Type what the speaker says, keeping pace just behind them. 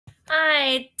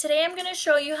Hi, today I'm going to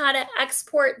show you how to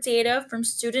export data from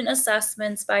student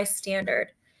assessments by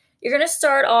standard. You're going to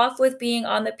start off with being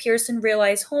on the Pearson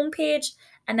Realize homepage,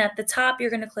 and at the top, you're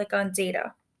going to click on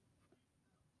Data.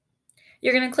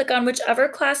 You're going to click on whichever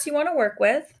class you want to work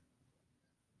with.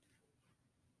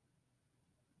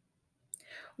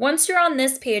 Once you're on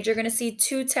this page, you're going to see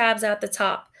two tabs at the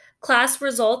top. Class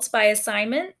Results by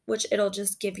Assignment, which it'll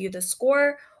just give you the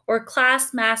score, or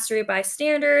Class Mastery by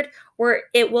Standard, where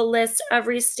it will list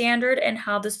every standard and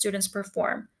how the students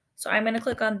perform. So I'm going to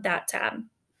click on that tab.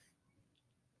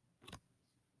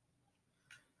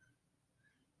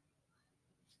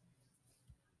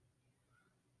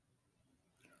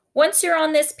 Once you're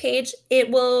on this page,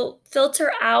 it will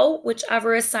filter out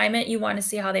whichever assignment you want to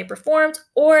see how they performed,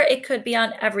 or it could be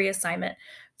on every assignment.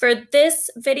 For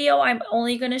this video, I'm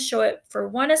only going to show it for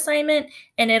one assignment,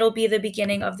 and it'll be the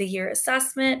beginning of the year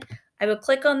assessment. I will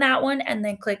click on that one and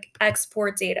then click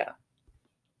Export Data.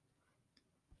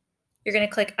 You're going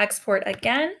to click Export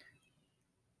again.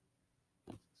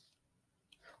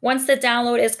 Once the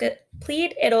download is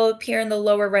complete, it'll appear in the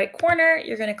lower right corner.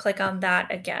 You're going to click on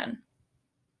that again.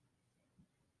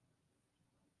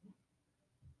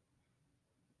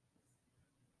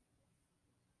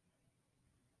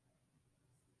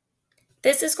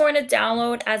 This is going to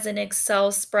download as an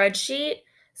Excel spreadsheet.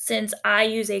 Since I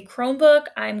use a Chromebook,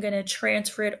 I'm going to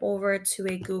transfer it over to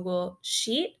a Google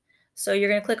Sheet. So you're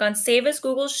going to click on Save as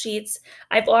Google Sheets.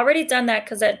 I've already done that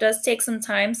because that does take some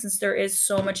time since there is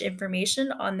so much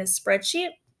information on this spreadsheet.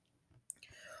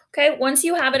 Okay, once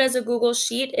you have it as a Google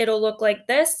Sheet, it'll look like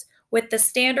this with the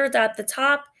standards at the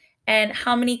top and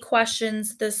how many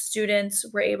questions the students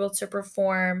were able to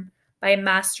perform by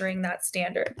mastering that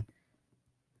standard.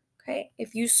 Okay,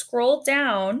 if you scroll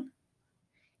down,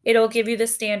 it'll give you the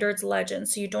standards legend,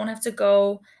 so you don't have to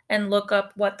go and look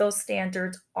up what those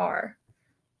standards are.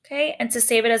 Okay, and to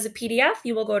save it as a PDF,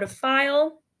 you will go to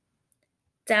File,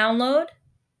 Download,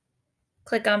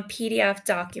 click on PDF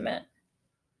Document.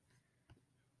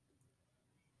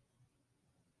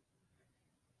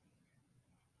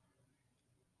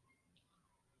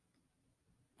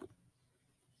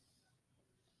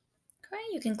 Okay,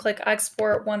 you can click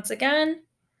Export once again.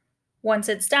 Once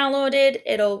it's downloaded,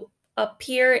 it'll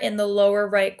appear in the lower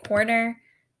right corner.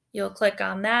 You'll click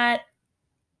on that.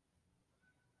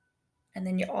 And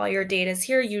then all your data is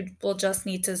here. You will just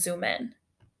need to zoom in.